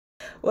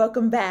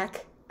Welcome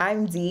back.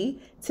 I'm Dee.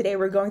 Today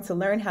we're going to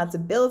learn how to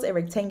build a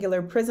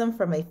rectangular prism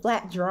from a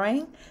flat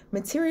drawing.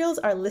 Materials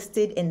are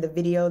listed in the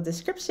video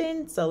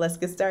description, so let's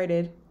get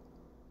started.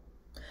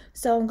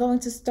 So I'm going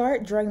to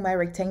start drawing my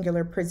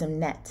rectangular prism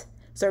net.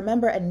 So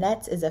remember, a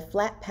net is a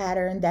flat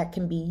pattern that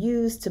can be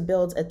used to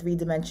build a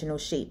three-dimensional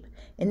shape.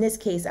 In this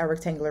case, our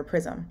rectangular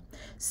prism.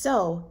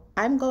 So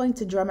I'm going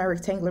to draw my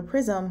rectangular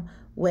prism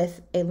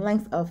with a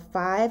length of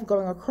 5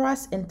 going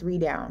across and 3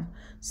 down.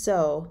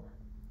 So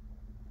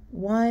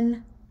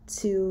 1,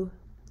 2,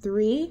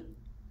 3,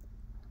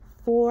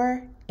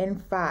 4,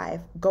 and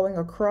 5 going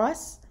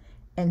across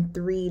and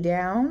 3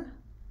 down,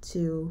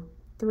 2,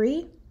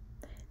 3.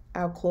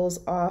 I'll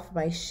close off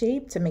my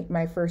shape to make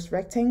my first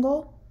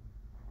rectangle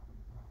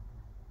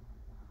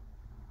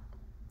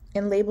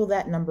and label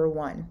that number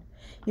 1.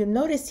 You'll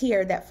notice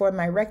here that for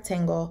my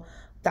rectangle,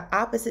 the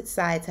opposite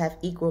sides have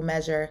equal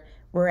measure,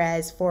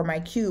 whereas for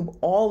my cube,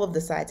 all of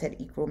the sides had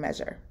equal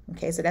measure.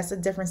 Okay, so that's a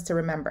difference to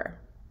remember.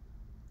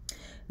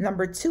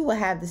 Number 2 will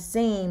have the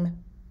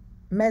same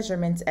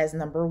measurements as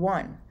number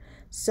 1.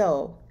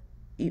 So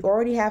you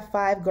already have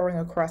 5 going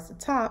across the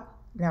top.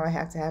 Now I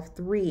have to have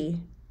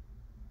 3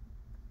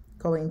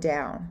 going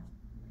down.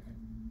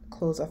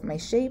 Close off my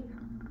shape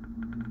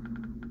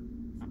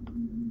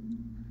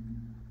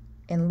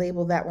and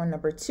label that one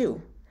number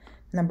 2.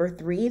 Number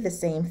 3, the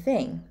same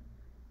thing.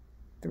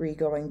 3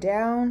 going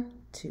down,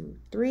 2,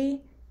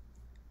 3,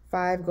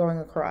 5 going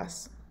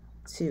across,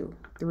 2,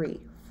 3,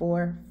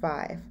 4,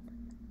 5.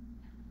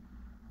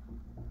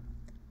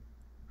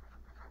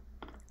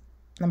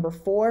 Number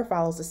 4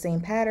 follows the same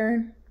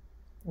pattern.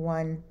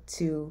 1,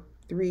 2,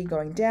 3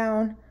 going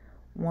down,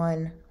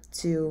 1,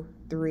 2,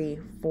 3,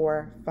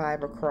 4,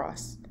 5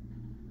 across.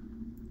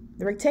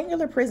 The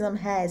rectangular prism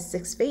has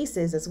 6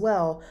 faces as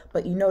well,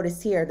 but you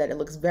notice here that it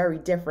looks very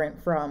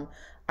different from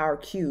our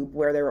cube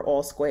where they were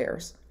all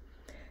squares.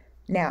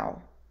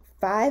 Now,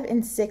 5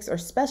 and 6 are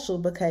special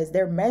because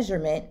their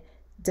measurement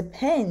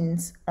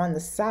depends on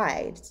the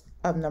sides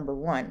of number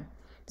 1.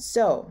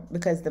 So,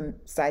 because the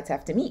sides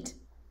have to meet.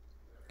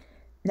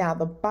 Now,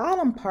 the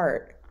bottom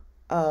part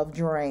of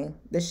drawing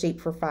the shape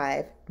for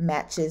 5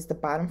 matches the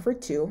bottom for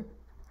 2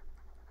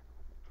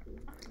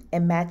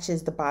 and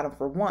matches the bottom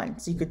for 1.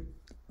 So you could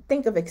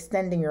think of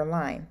extending your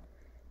line.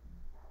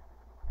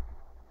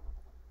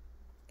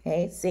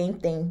 Okay, same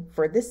thing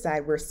for this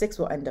side where 6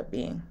 will end up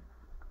being.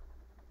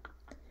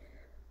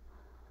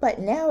 But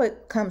now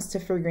it comes to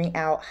figuring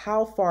out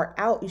how far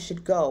out you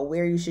should go,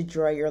 where you should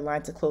draw your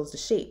line to close the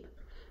shape.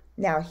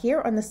 Now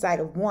here on the side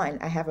of 1,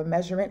 I have a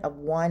measurement of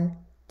 1,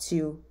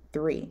 2,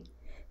 3.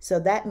 So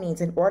that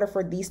means in order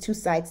for these two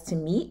sides to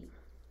meet,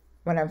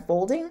 when I'm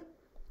folding,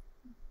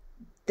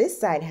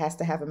 this side has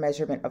to have a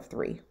measurement of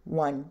 3.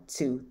 1,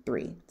 2,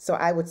 3. So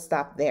I would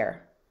stop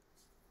there.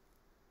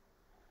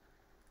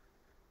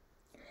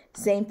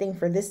 Same thing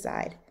for this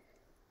side.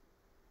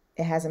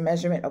 It has a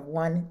measurement of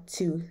 1,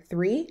 2,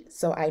 3.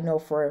 So I know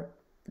for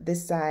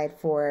this side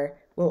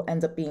will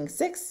end up being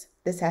 6.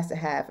 This has to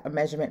have a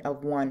measurement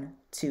of 1,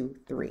 2,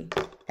 3.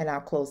 And I'll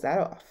close that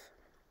off.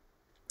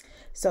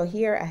 So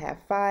here I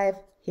have 5,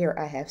 here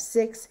I have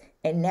 6,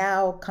 and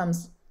now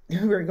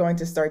we're going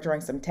to start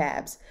drawing some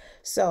tabs.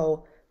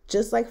 So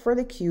just like for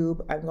the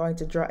cube, I'm going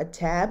to draw a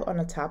tab on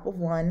the top of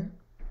 1.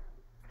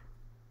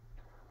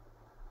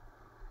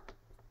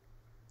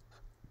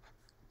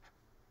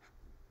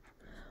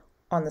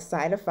 On the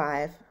side of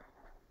 5.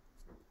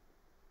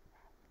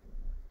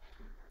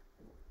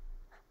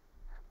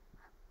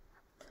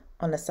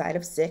 On the side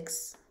of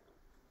 6.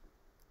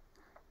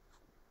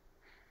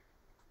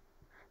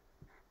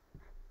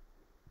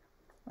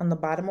 On the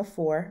bottom of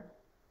 4.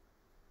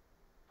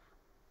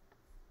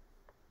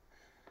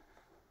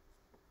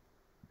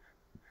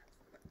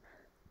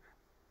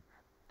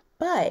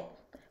 But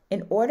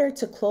in order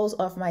to close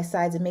off my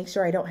sides and make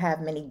sure I don't have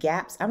many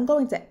gaps, I'm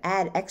going to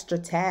add extra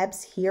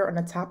tabs here on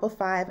the top of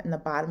 5 and the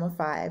bottom of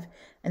 5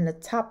 and the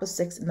top of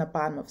 6 and the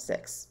bottom of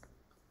 6.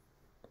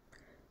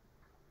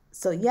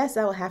 So yes,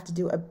 I will have to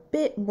do a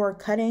bit more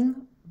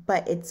cutting,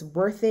 but it's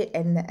worth it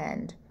in the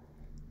end.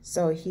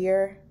 So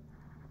here,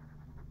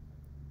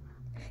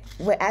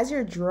 as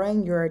you're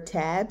drawing your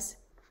tabs,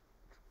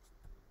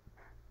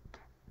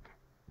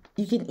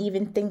 you can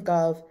even think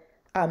of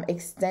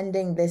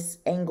extending this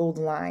angled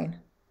line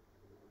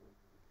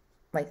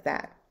like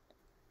that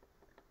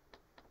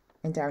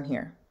and down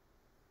here.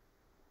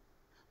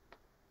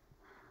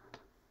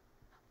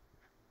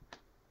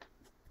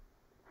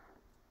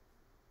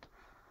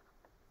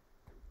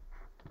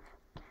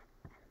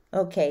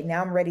 Okay,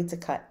 now I'm ready to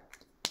cut.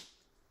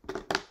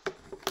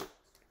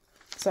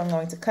 So I'm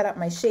going to cut up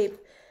my shape.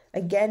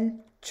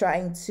 Again,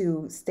 trying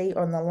to stay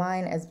on the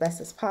line as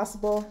best as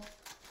possible.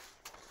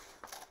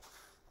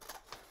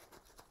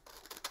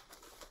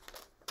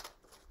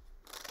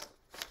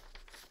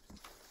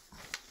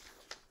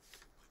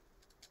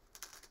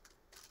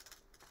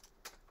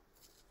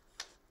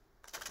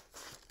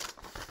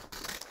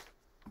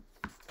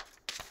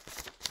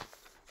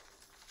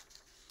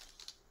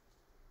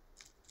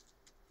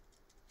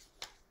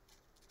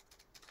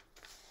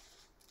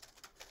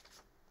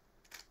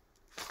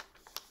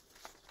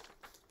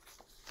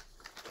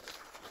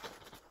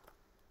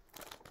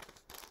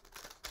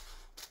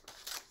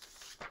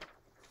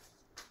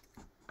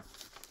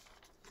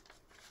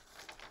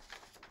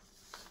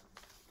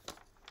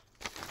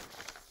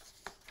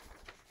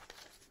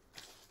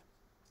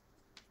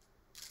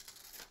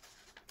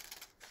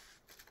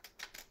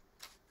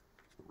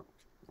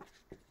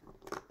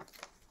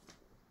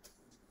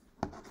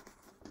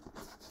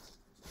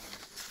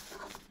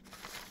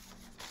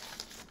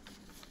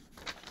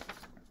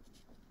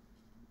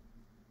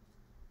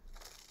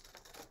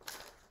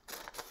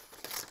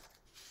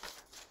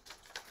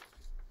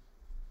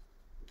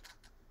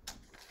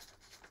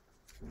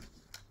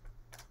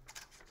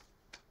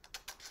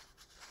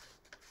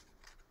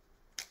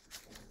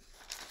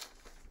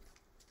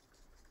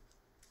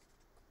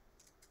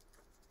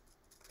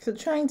 So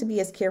trying to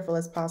be as careful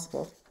as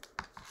possible.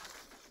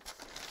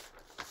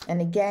 And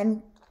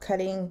again,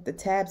 cutting the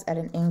tabs at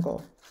an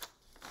angle.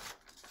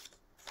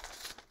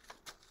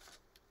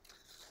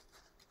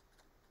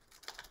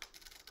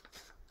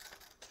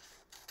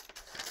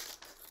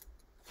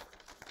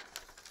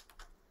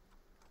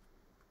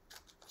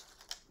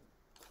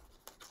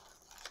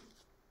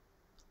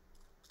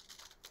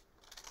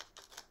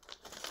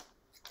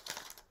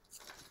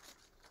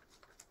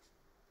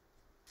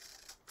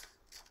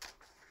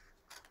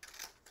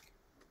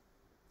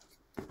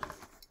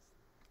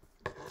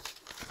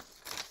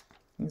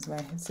 Use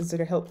my scissor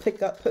to help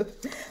pick up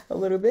a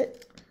little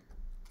bit.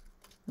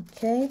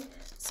 Okay,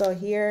 so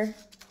here,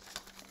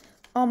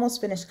 almost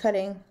finished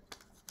cutting.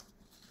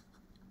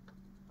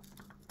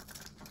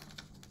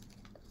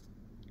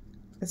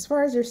 As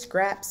far as your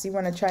scraps, you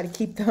want to try to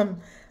keep them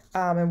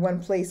in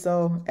one place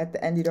so at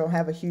the end you don't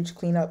have a huge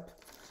cleanup.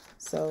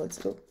 So let's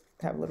go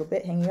have a little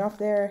bit hanging off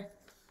there.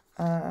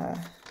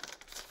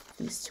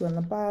 These two on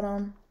the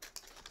bottom.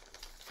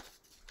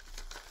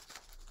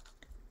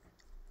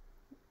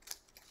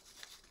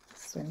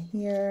 In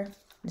here,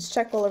 just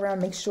check all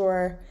around, make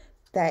sure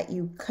that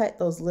you cut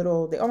those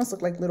little, they almost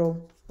look like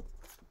little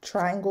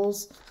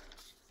triangles.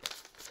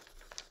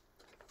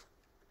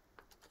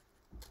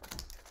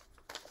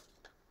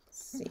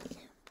 Let's see.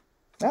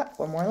 Ah,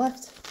 one more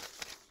left.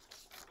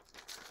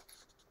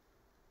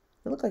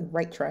 They look like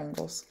right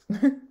triangles.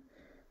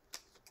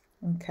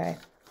 Okay.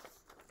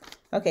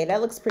 Okay,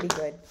 that looks pretty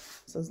good.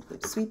 So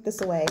sweep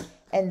this away.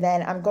 And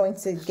then I'm going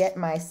to get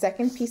my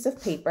second piece of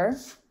paper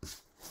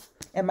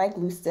and my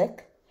glue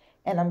stick,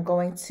 and I'm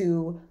going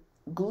to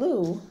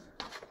glue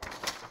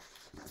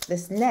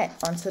this net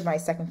onto my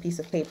second piece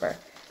of paper.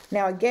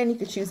 Now again, you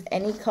could choose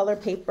any color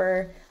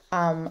paper.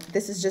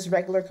 This is just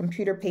regular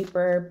computer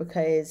paper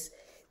because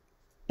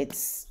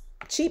it's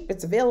cheap,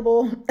 it's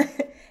available.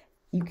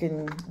 You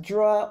can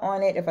draw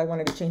on it if I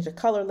wanted to change the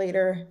color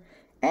later,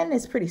 and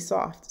it's pretty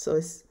soft, so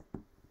it's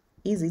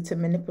easy to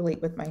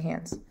manipulate with my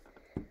hands.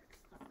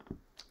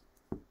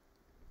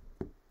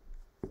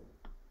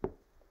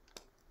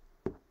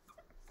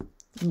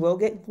 You will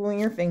get glue in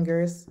your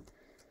fingers.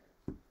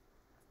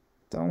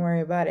 Don't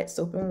worry about it.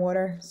 Soap and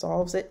water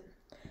solves it.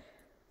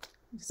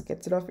 Just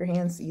gets it off your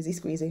hands. Easy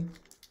squeezy.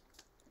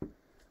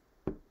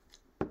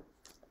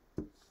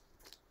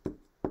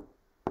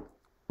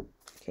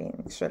 Okay,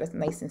 make sure that's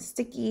nice and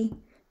sticky.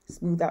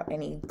 Smooth out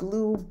any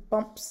glue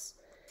bumps.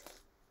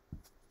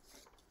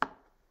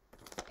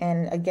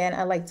 And again,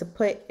 I like to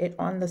put it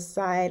on the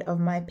side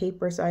of my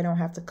paper so I don't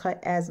have to cut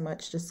as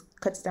much. Just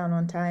cuts down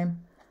on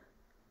time.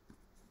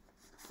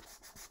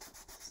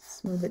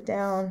 Smooth it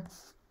down.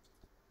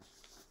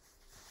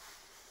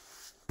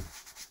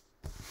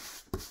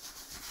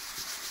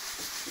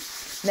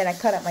 Then I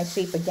cut up my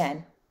shape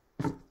again.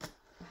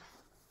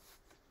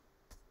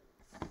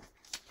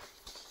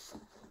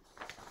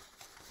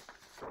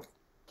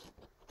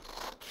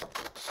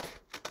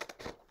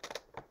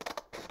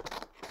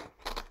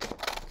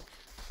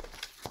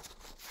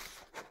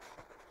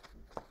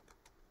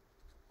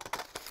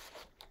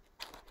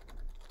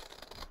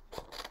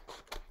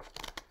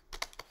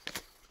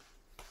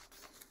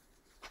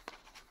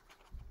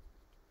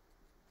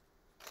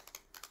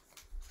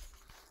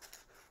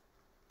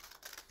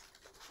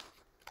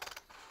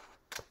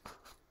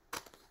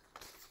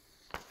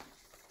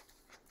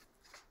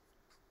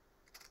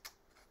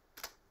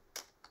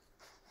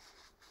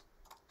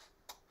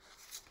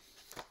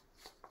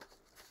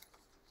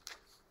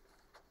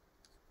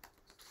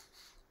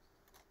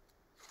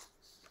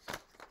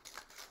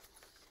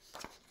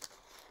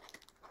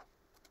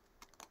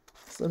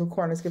 This little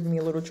corner is giving me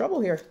a little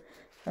trouble here.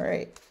 All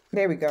right,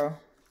 there we go.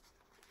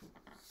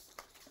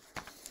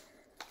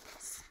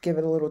 Let's give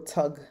it a little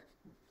tug.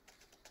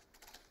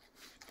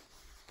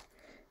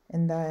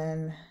 And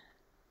then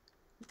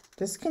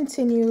just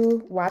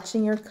continue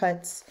watching your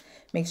cuts.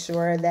 Make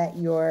sure that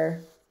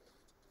your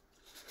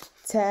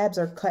tabs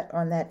are cut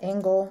on that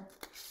angle.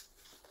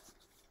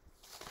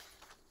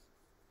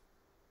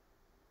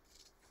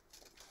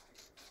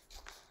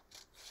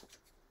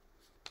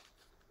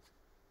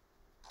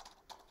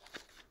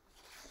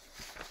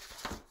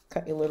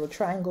 Cut your little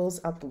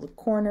triangles out the little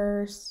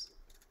corners.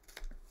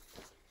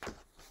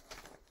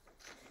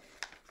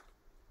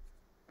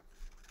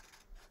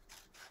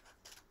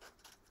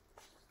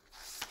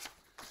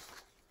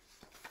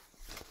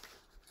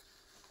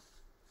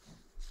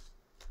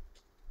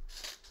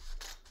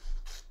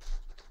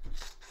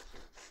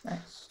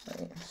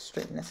 Actually,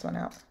 straighten this one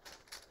out.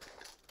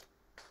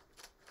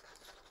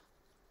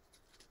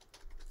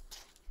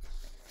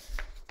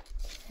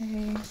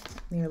 Okay,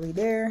 nearly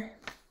there.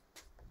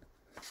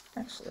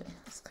 Actually,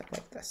 let's cut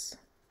like this.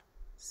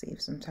 Save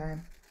some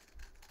time.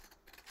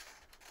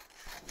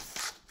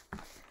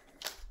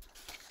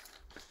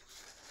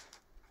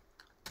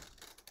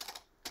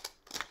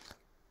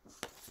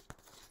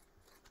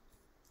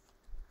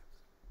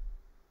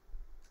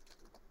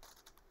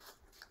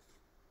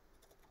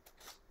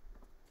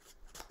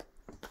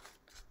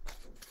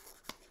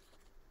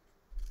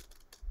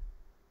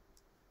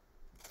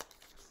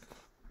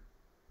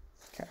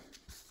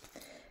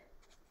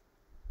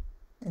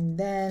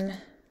 then,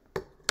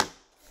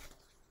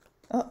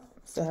 oh,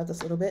 still have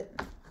this little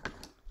bit.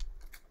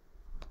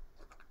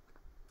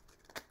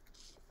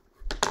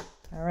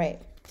 All right,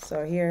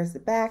 so here's the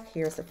back,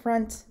 here's the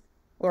front,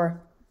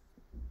 or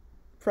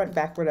front,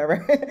 back,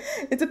 whatever.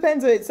 It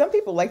depends. Some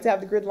people like to have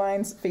the grid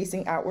lines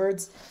facing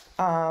outwards.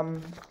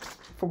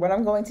 For what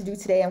I'm going to do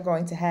today, I'm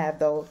going to have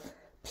the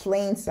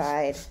plain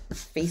side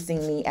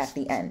facing me at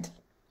the end.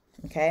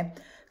 Okay,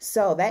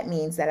 so that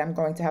means that I'm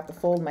going to have to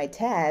fold my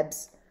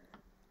tabs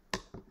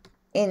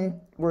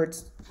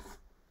inwards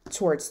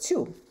towards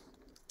 2.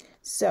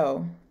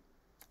 So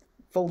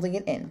folding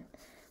it in.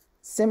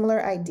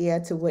 Similar idea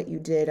to what you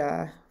did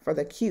for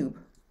the cube.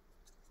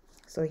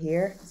 So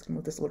here, let's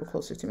move this a little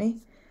closer to me.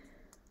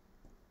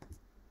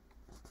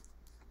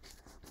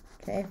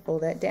 Okay,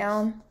 fold that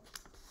down.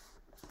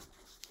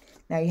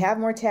 Now you have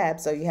more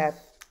tabs, so you have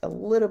a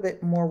little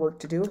bit more work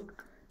to do.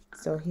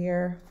 So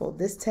here, fold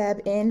this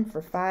tab in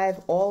for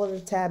 5. All of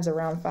the tabs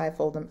around 5,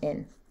 fold them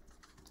in.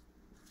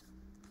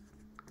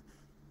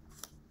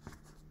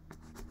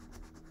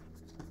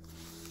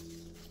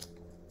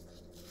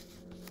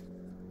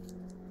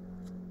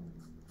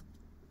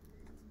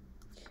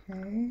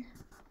 Okay.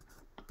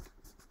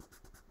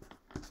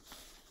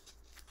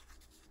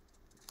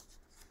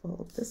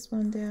 Fold this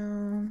one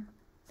down.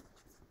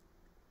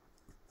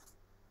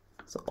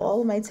 So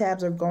all of my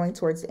tabs are going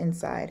towards the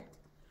inside.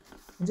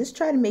 And just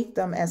try to make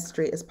them as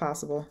straight as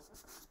possible.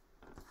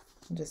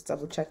 And just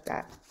double check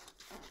that.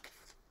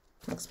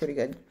 Looks pretty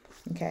good.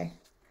 Okay.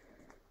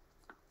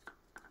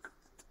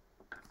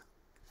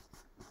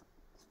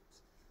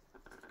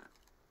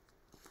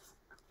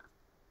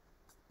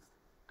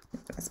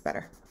 That's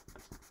better.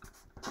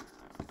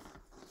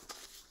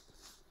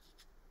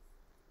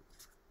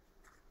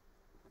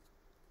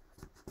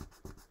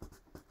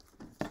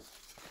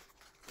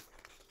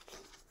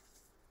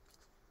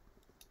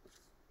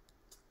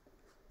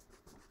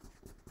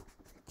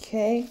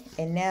 Okay,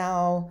 and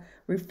now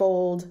we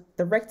fold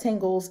the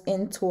rectangles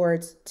in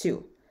towards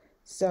 2.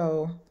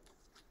 So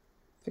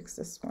fix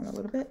this one a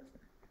little bit.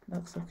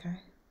 Looks okay.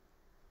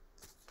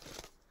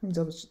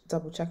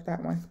 Double check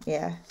that one.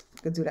 Yeah,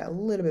 could do that a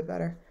little bit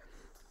better.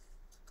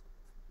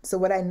 So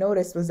what I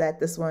noticed was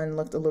that this one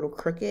looked a little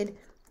crooked,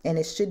 and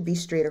it should be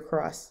straight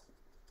across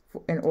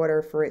in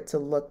order for it to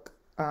look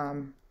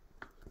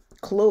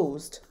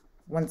closed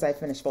once I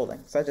finish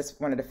folding. So I just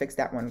wanted to fix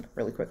that one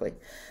really quickly.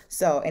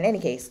 So in any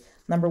case,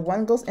 number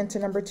 1 goes into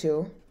number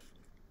 2.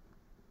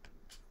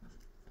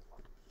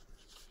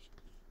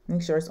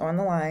 Make sure it's on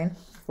the line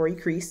before you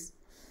crease.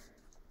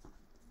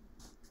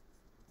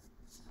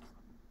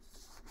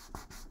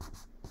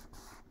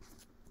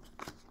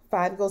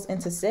 Five goes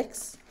into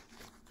 6.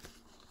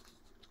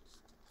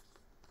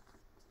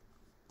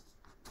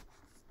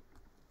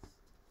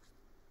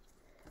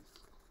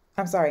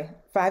 I'm sorry,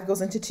 5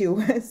 goes into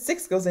 2,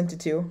 6 goes into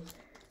 2.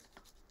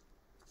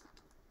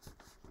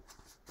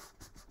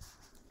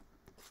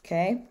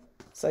 Okay,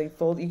 so you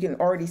fold, you can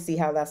already see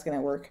how that's gonna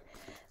work.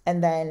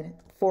 And then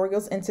 4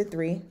 goes into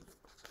 3.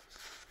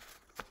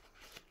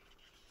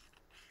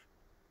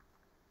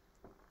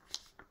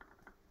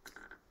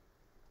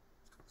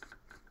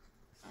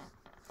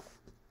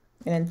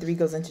 And then 3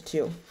 goes into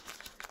 2.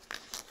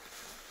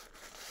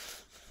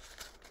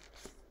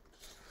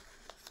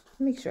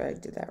 Make sure I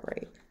did that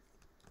right.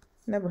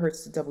 Never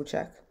hurts to double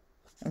check.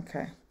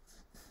 Okay.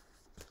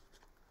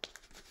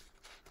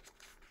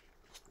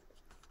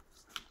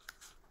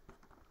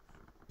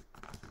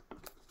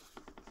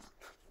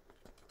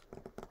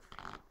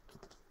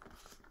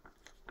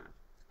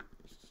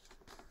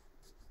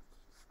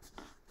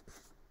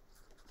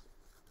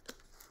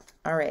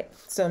 All right,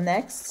 so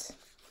next,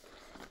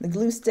 the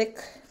glue stick.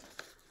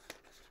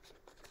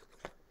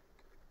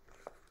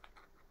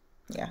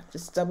 Yeah,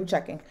 just double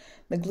checking.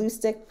 The glue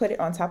stick, put it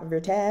on top of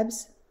your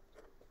tabs.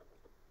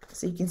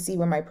 So you can see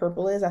where my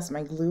purple is, that's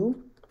my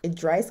glue. It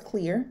dries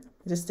clear,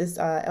 just this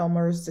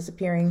Elmer's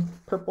disappearing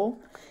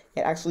purple.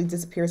 It actually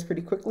disappears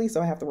pretty quickly,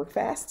 so I have to work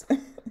fast.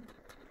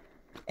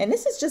 And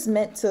this is just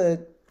meant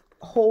to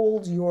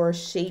hold your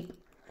shape.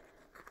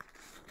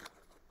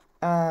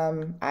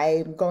 I'm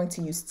going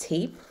to use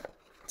tape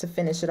to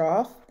finish it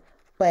off,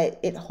 but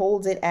it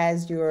holds it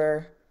as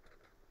you're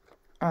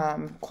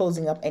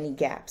closing up any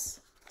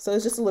gaps. So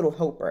it's just a little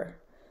helper.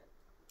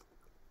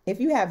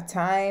 If you have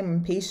time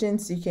and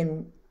patience, you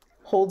can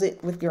hold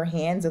it with your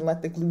hands and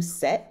let the glue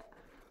set.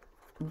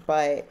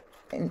 But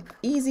an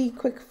easy,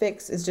 quick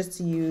fix is just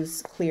to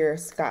use clear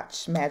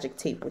Scotch magic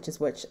tape, which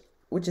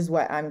is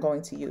what I'm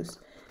going to use.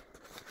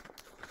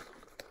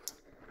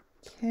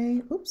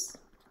 Okay, oops.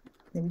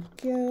 There we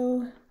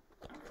go.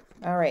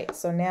 All right,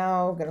 so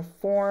now I'm gonna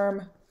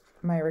form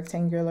my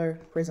rectangular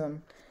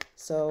prism.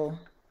 So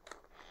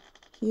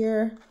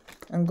here,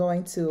 I'm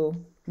going to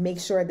make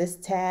sure this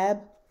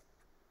tab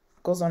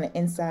goes on the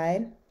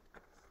inside.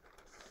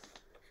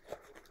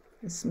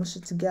 And smush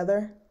it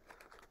together.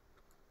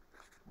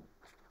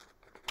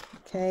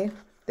 Okay,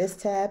 this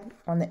tab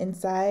on the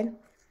inside.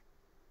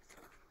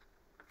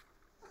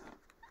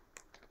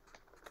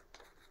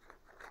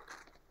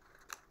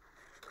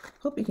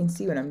 Hope you can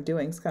see what I'm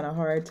doing. It's kind of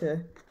hard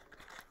to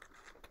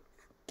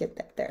get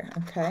that there.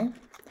 Okay.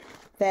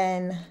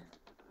 Then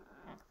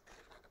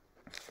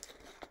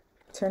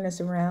turn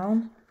this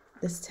around,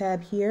 this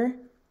tab here.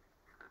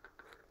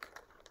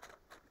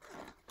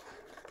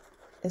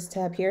 This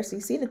tab here. So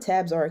you see the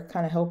tabs are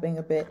kind of helping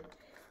a bit.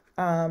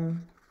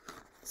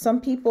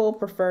 Some people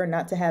prefer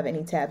not to have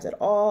any tabs at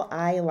all.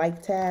 I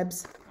like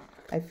tabs.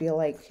 I feel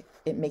like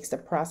it makes the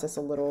process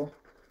a little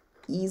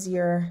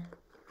easier,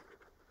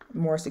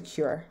 more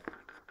secure.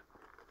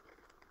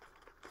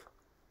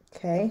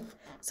 Okay,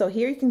 so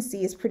here you can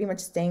see it's pretty much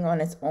staying on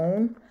its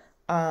own.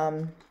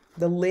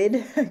 The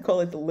lid, I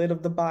call it the lid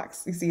of the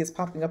box, you see it's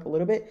popping up a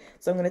little bit.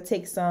 So I'm going to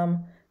take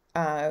some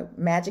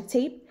magic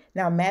tape.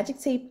 Now magic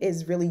tape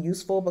is really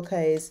useful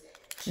because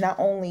not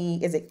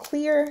only is it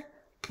clear,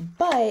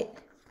 but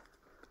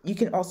you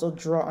can also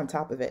draw on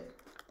top of it.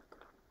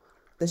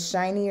 The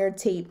shinier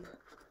tape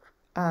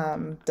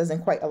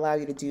doesn't quite allow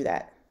you to do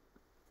that.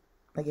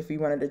 Like if you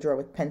wanted to draw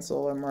with pencil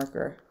or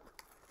marker.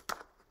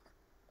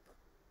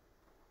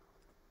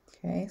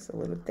 Okay, so a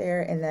little bit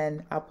there, and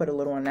then I'll put a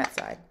little on that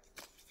side.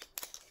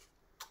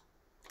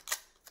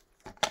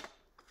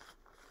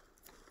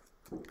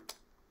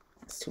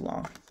 It's too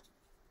long.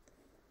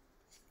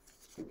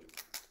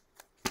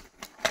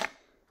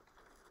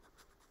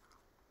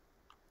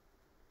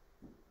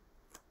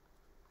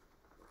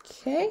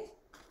 Okay,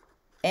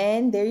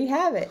 and there you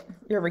have it,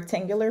 your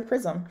rectangular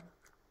prism.